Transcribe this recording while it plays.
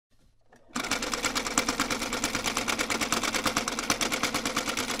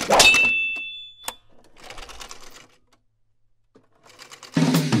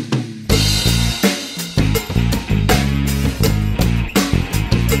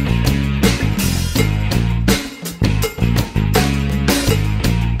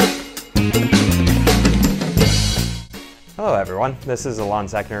everyone, this is Alon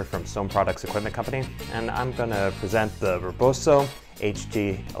Zechner from Stone Products Equipment Company, and I'm going to present the Robuso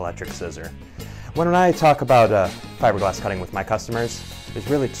HG electric scissor. When I talk about fiberglass cutting with my customers, there's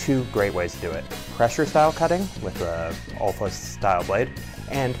really two great ways to do it. Pressure style cutting with the Alpha style blade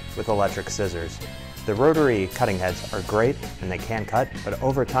and with electric scissors. The rotary cutting heads are great and they can cut, but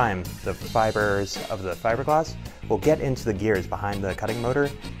over time the fibers of the fiberglass will get into the gears behind the cutting motor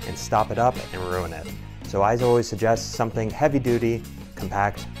and stop it up and ruin it. So I always suggest something heavy duty,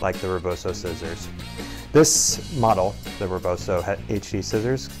 compact like the Robuso scissors. This model, the Robuso HG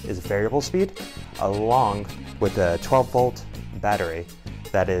scissors, is variable speed along with a 12-volt battery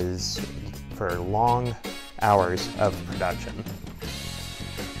that is for long hours of production.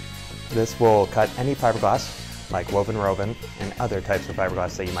 This will cut any fiberglass, like woven and other types of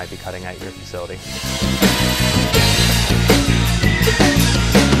fiberglass that you might be cutting at your facility.